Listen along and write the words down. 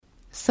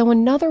So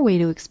another way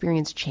to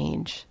experience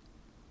change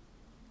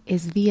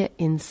is via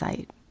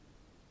insight.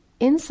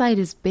 Insight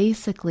is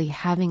basically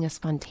having a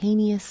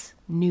spontaneous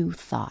new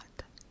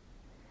thought.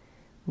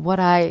 What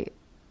I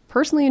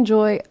personally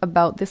enjoy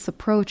about this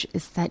approach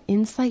is that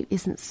insight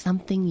isn't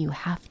something you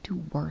have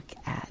to work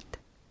at.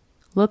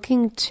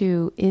 Looking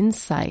to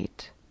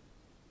insight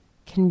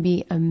can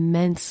be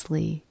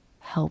immensely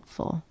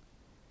helpful.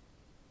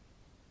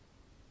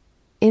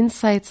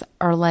 Insights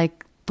are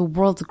like the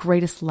world's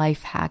greatest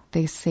life hack.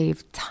 They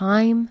save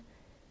time,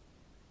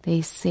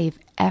 they save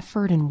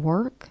effort and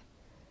work,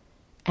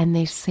 and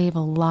they save a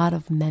lot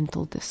of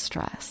mental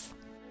distress.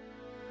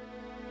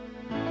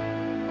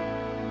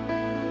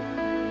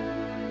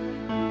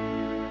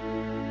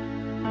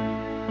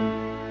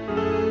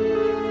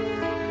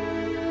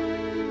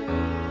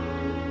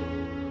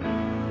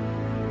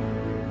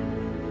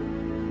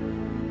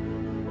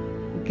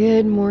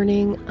 Good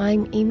morning,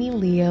 I'm Amy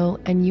Leo,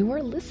 and you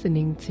are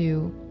listening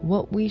to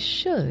What We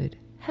Should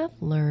Have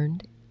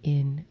Learned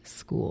in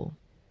School.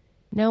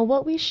 Now,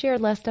 what we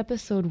shared last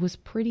episode was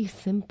pretty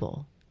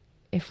simple.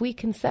 If we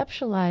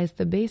conceptualize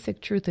the basic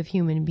truth of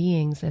human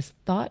beings as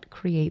thought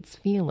creates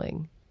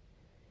feeling,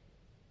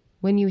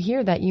 when you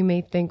hear that, you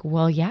may think,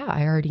 well, yeah,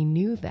 I already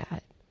knew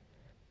that.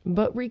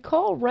 But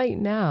recall right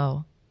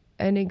now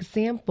an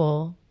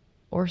example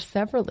or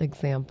several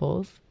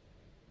examples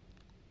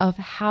of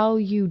how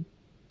you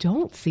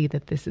don't see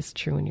that this is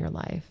true in your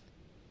life.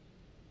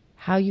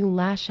 How you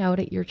lash out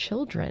at your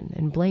children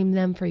and blame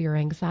them for your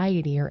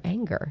anxiety or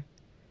anger.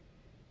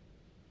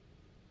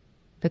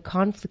 The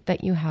conflict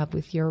that you have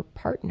with your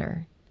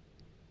partner.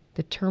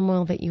 The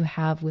turmoil that you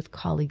have with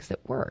colleagues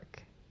at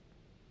work.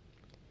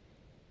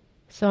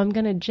 So I'm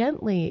going to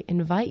gently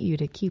invite you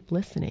to keep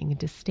listening and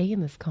to stay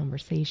in this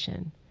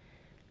conversation,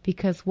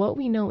 because what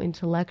we know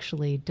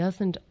intellectually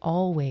doesn't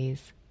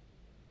always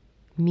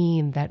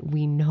mean that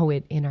we know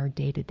it in our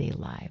day-to-day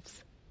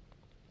lives.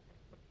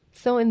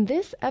 So in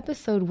this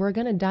episode, we're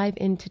going to dive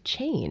into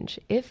change.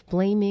 If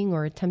blaming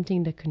or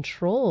attempting to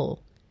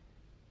control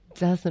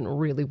doesn't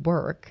really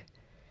work,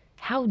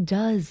 how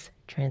does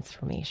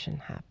transformation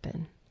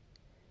happen?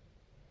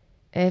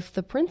 If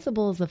the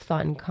principles of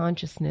thought and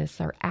consciousness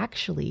are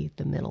actually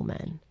the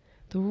middlemen,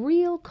 the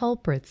real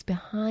culprits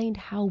behind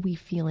how we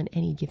feel in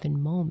any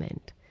given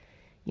moment,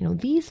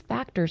 these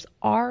factors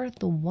are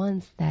the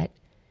ones that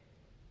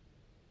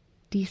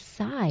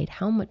decide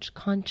how much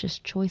conscious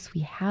choice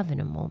we have in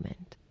a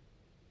moment.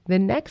 The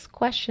next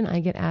question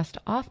I get asked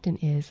often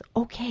is,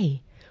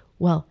 okay,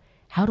 well,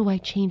 how do I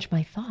change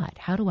my thought?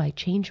 How do I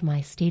change my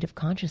state of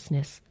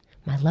consciousness,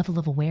 my level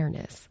of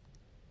awareness?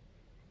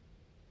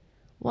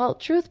 Well,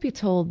 truth be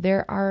told,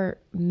 there are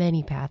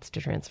many paths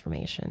to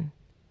transformation.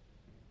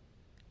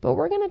 But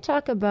we're going to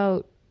talk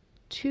about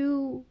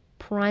two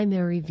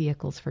primary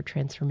vehicles for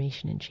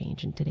transformation and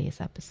change in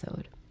today's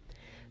episode.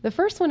 The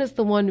first one is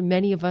the one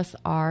many of us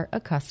are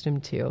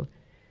accustomed to.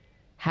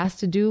 Has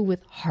to do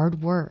with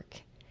hard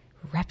work,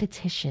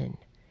 repetition,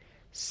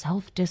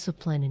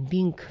 self-discipline, and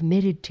being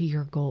committed to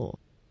your goal.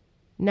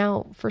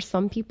 Now, for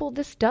some people,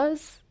 this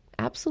does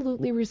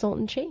absolutely result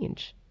in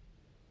change.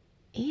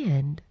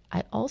 And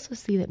I also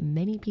see that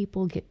many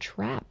people get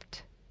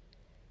trapped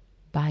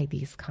by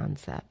these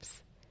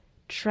concepts,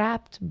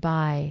 trapped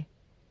by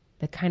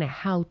the kind of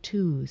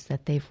how-tos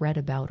that they've read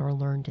about or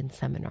learned in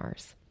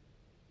seminars.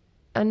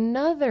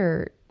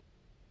 Another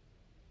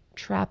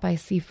trap I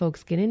see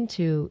folks get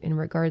into in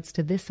regards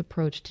to this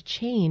approach to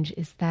change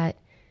is that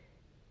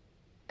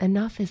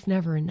enough is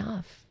never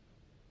enough.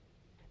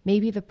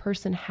 Maybe the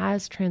person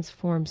has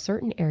transformed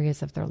certain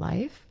areas of their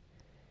life,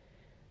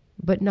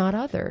 but not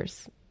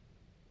others.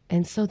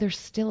 And so they're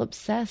still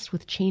obsessed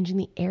with changing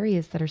the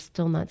areas that are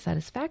still not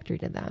satisfactory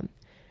to them,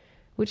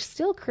 which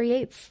still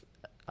creates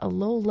a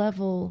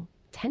low-level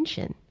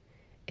tension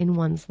in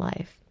one's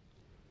life.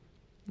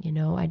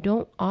 I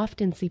don't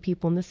often see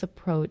people in this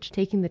approach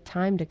taking the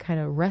time to kind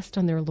of rest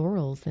on their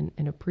laurels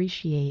and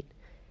appreciate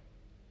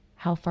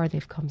how far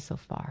they've come so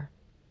far.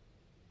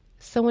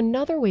 So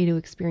another way to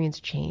experience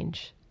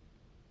change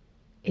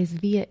is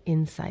via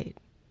insight.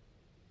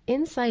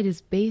 Insight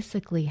is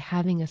basically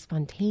having a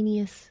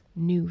spontaneous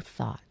new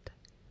thought.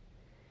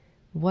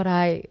 What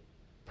I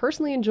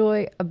personally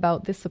enjoy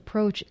about this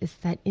approach is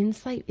that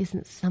insight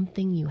isn't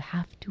something you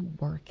have to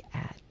work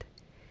at.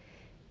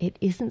 It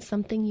isn't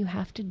something you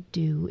have to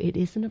do. It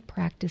isn't a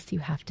practice you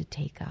have to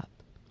take up.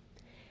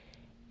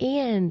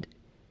 And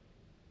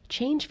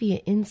change via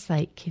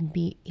insight can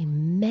be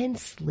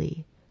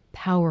immensely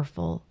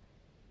powerful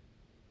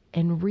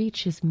and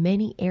reach as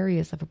many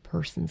areas of a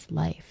person's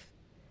life.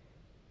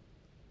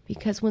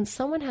 Because when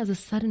someone has a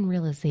sudden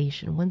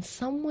realization, when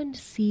someone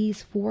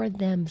sees for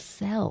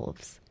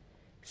themselves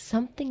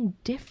something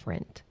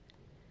different,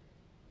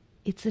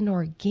 it's an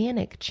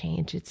organic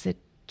change. It's a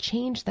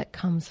change that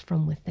comes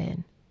from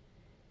within.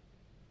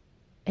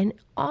 And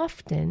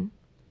often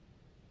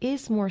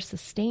is more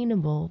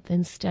sustainable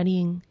than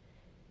studying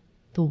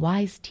the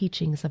wise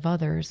teachings of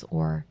others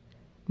or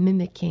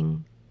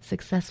mimicking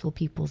successful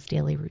people's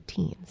daily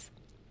routines.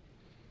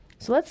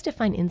 So let's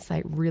define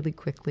insight really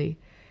quickly.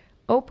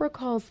 Oprah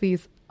calls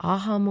these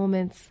aha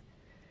moments.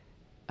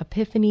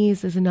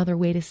 Epiphanies is another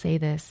way to say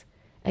this.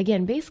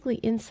 Again, basically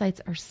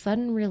insights are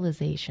sudden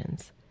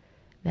realizations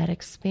that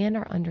expand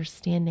our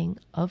understanding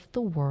of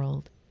the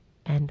world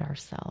and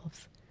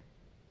ourselves.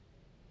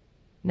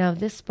 Now,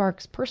 this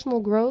sparks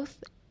personal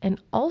growth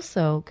and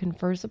also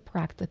confers a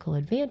practical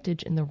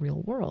advantage in the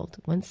real world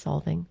when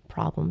solving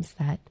problems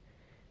that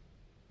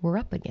we're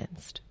up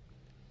against.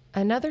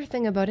 Another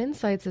thing about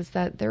insights is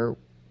that they're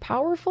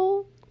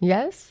powerful,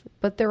 yes,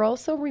 but they're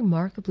also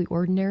remarkably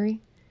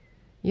ordinary.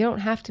 You don't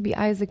have to be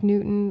Isaac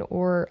Newton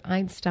or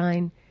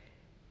Einstein.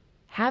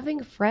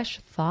 Having fresh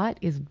thought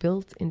is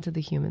built into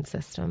the human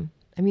system.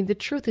 I mean, the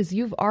truth is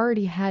you've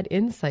already had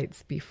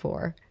insights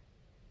before.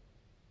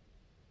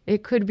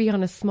 It could be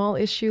on a small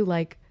issue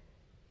like,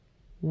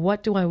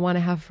 what do I want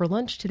to have for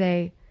lunch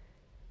today?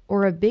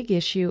 Or a big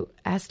issue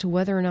as to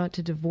whether or not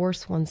to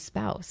divorce one's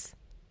spouse.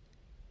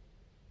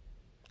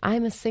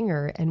 I'm a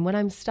singer, and when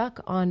I'm stuck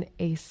on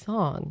a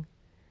song,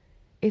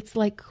 it's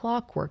like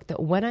clockwork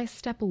that when I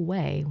step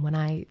away, when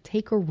I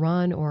take a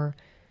run or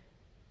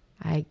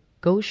I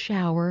go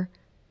shower,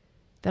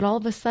 that all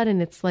of a sudden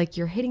it's like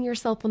you're hitting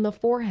yourself on the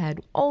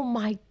forehead. Oh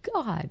my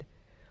God,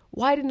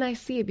 why didn't I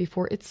see it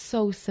before? It's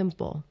so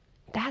simple.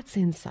 That's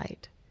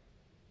insight.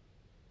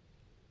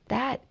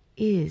 That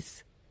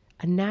is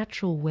a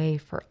natural way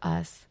for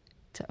us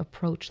to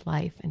approach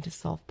life and to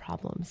solve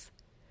problems.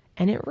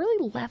 And it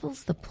really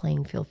levels the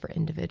playing field for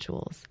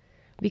individuals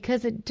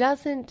because it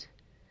doesn't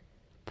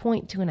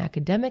point to an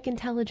academic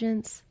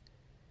intelligence.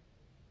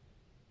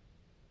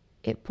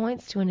 It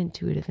points to an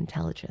intuitive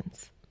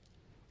intelligence.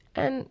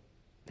 And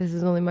this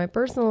is only my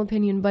personal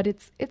opinion, but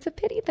it's a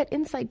pity that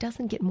insight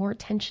doesn't get more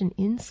attention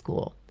in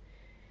school.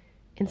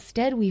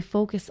 Instead, we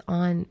focus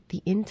on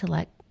the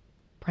intellect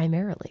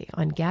primarily,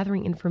 on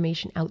gathering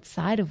information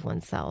outside of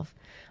oneself,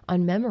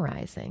 on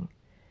memorizing.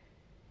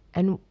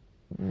 And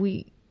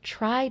we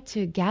try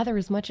to gather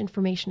as much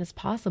information as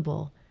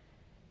possible,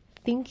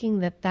 thinking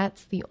that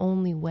that's the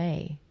only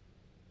way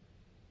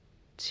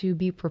to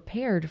be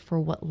prepared for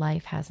what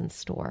life has in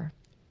store.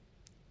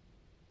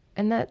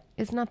 And that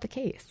is not the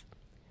case.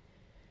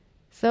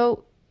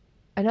 So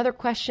another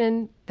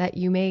question that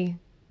you may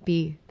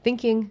be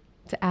thinking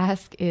to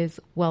ask is,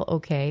 well,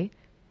 okay,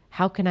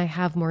 how can I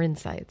have more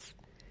insights?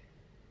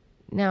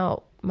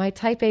 Now, my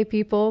type A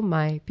people,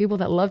 my people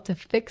that love to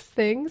fix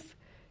things,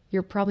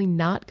 you're probably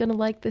not going to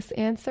like this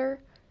answer,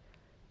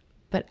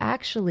 but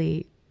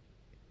actually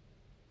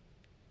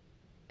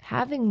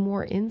having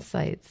more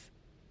insights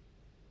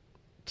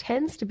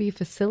tends to be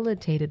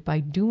facilitated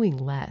by doing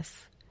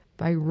less,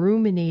 by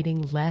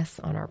ruminating less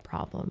on our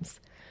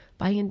problems,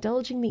 by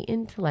indulging the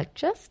intellect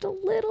just a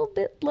little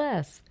bit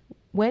less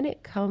when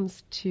it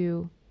comes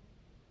to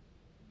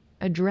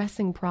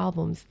addressing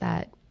problems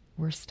that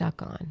we're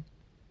stuck on.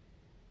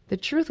 The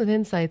truth with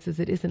insights is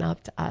it isn't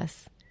up to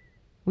us.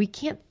 We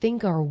can't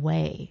think our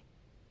way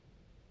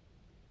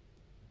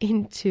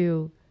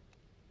into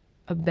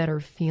a better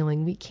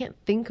feeling. We can't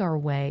think our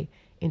way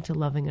into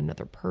loving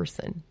another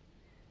person.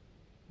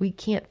 We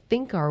can't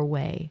think our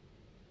way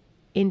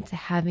into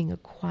having a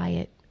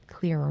quiet,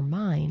 clearer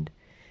mind.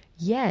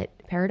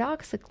 Yet,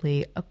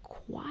 paradoxically, a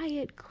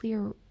quiet,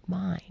 clear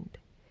mind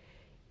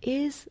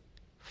is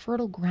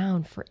fertile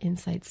ground for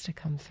insights to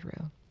come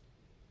through.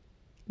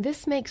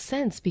 This makes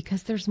sense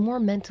because there's more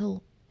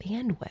mental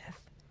bandwidth.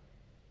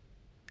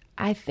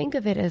 I think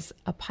of it as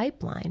a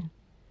pipeline.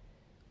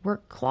 We're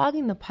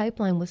clogging the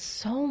pipeline with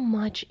so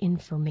much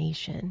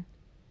information.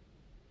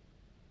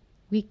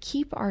 We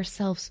keep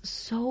ourselves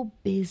so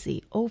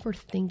busy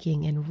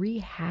overthinking and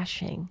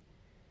rehashing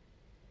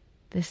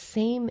the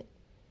same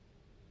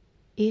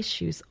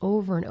issues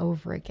over and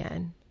over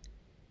again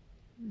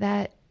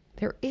that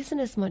there isn't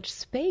as much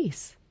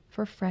space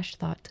for fresh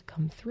thought to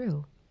come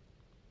through.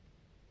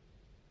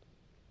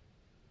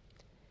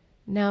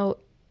 Now,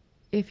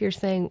 if you're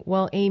saying,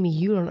 well, Amy,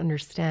 you don't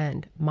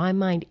understand. My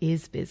mind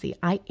is busy.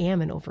 I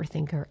am an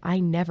overthinker. I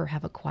never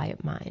have a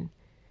quiet mind.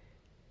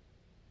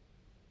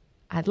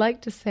 I'd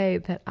like to say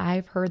that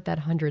I've heard that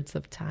hundreds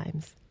of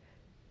times.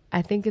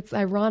 I think it's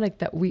ironic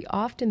that we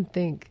often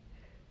think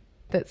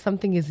that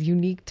something is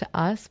unique to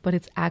us, but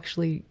it's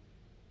actually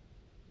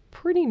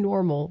pretty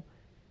normal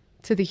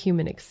to the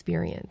human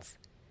experience.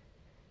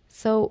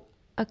 So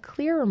a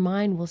clearer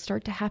mind will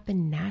start to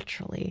happen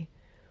naturally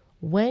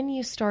when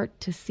you start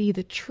to see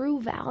the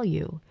true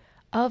value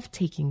of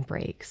taking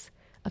breaks,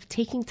 of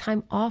taking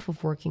time off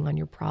of working on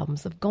your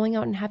problems, of going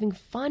out and having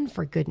fun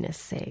for goodness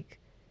sake.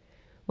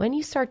 When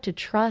you start to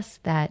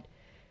trust that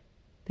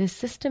the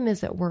system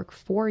is at work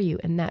for you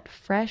and that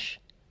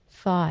fresh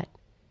thought,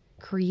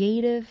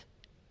 creative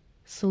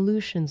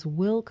solutions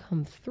will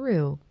come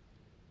through,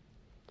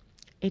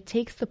 it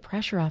takes the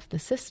pressure off the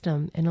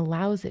system and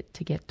allows it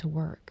to get to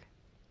work.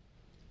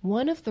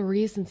 One of the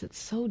reasons it's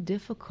so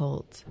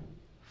difficult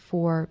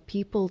for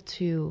people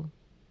to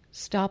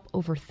stop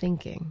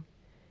overthinking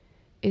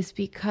is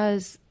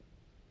because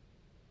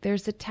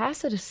there's a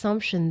tacit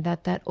assumption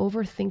that that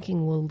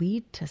overthinking will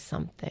lead to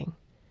something,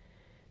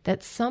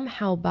 that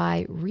somehow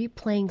by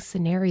replaying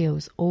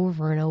scenarios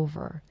over and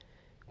over,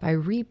 by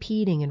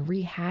repeating and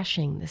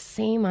rehashing the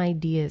same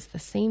ideas, the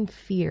same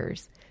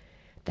fears,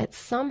 that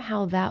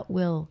somehow that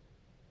will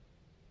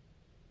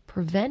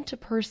prevent a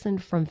person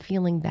from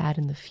feeling bad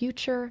in the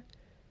future,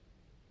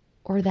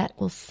 or that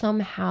will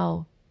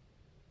somehow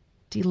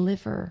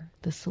deliver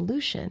the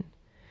solution.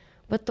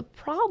 But the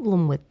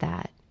problem with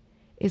that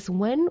is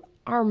when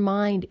our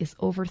mind is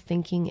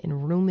overthinking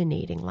and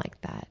ruminating like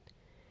that,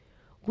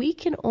 we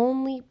can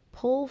only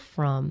pull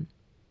from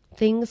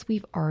things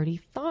we've already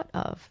thought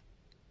of,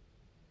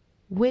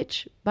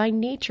 which by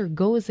nature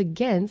goes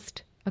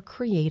against a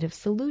creative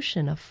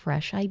solution, a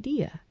fresh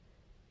idea.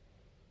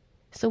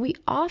 So we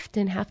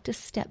often have to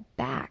step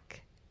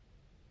back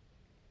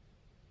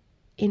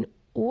in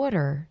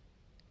order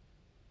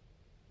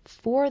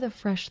for the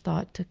fresh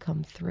thought to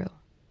come through.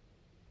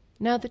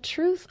 Now, the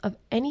truth of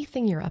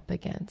anything you're up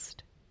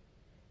against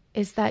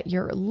is that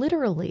you're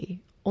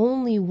literally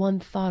only one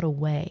thought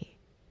away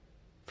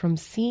from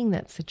seeing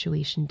that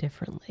situation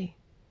differently.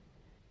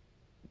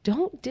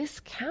 Don't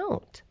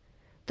discount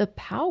the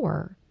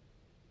power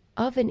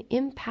of an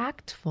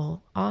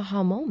impactful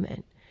aha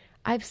moment.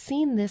 I've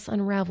seen this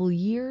unravel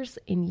years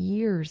and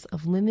years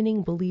of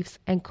limiting beliefs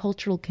and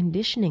cultural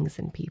conditionings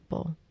in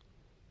people.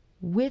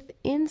 With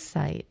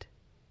insight,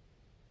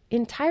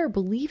 entire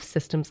belief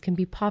systems can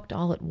be popped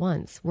all at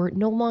once, where it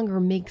no longer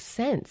makes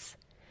sense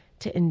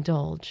to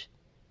indulge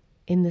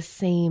in the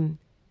same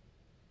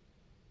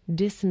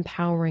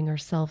disempowering or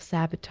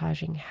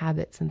self-sabotaging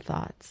habits and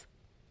thoughts.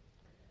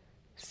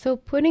 So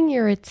putting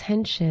your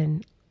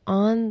attention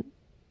on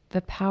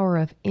the power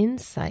of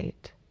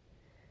insight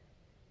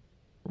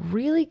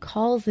really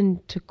calls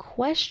into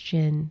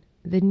question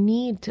the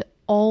need to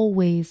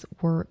always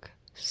work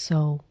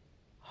so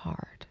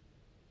hard.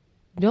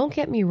 Don't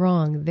get me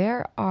wrong,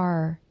 there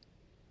are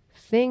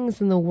things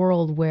in the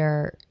world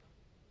where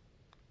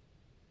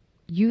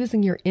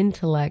using your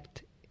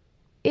intellect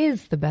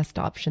is the best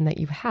option that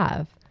you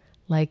have,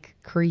 like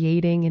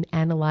creating and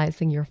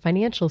analyzing your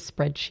financial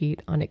spreadsheet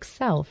on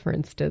Excel, for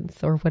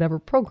instance, or whatever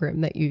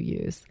program that you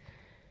use.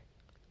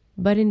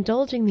 But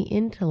indulging the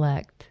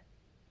intellect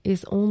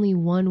is only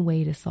one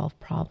way to solve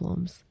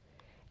problems.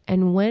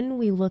 And when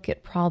we look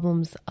at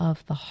problems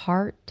of the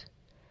heart,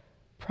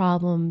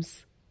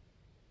 problems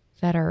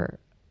that are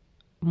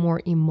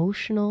more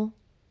emotional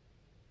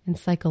and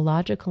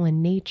psychological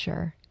in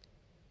nature,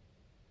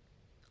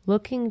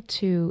 looking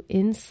to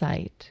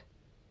insight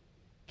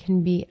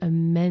can be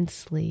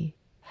immensely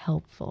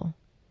helpful.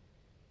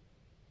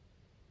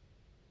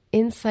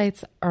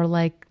 Insights are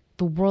like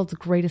the world's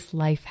greatest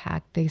life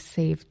hack. They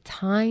save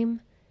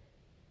time,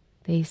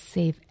 they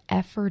save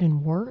effort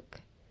and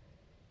work,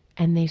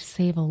 and they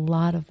save a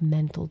lot of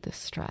mental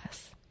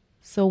distress.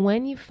 So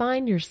when you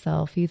find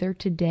yourself either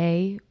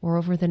today or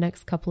over the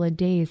next couple of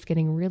days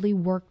getting really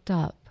worked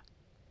up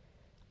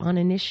on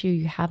an issue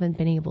you haven't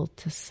been able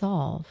to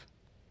solve,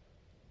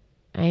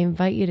 I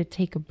invite you to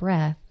take a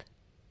breath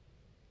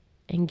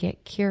and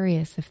get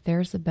curious if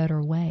there's a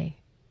better way.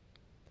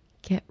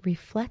 Get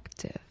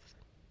reflective.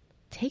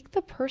 Take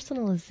the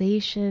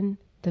personalization,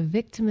 the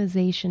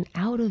victimization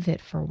out of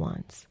it for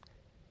once.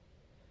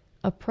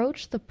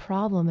 Approach the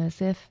problem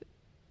as if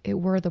it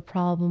were the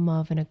problem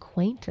of an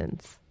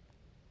acquaintance.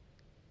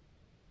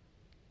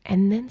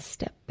 And then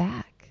step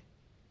back.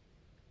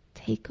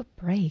 Take a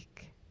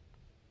break.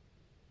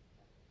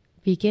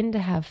 Begin to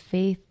have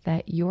faith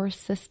that your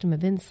system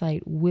of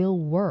insight will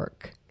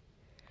work.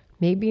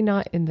 Maybe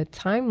not in the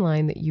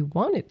timeline that you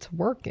want it to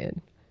work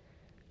in,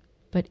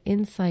 but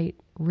insight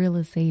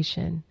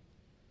realization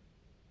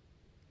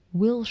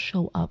will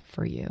show up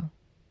for you.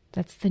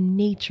 That's the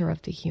nature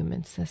of the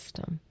human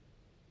system.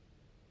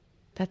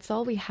 That's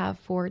all we have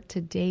for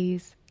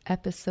today's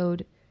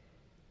episode.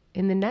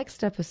 In the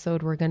next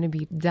episode, we're going to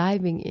be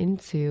diving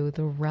into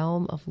the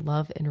realm of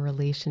love and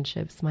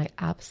relationships, my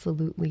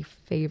absolutely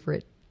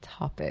favorite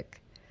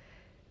topic.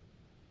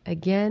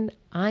 Again,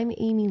 I'm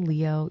Amy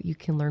Leo. You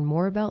can learn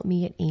more about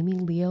me at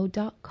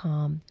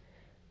amyleo.com.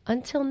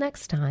 Until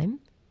next time,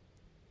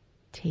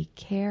 take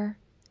care,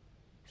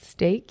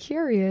 stay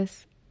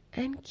curious,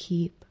 and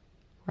keep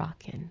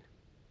rockin'.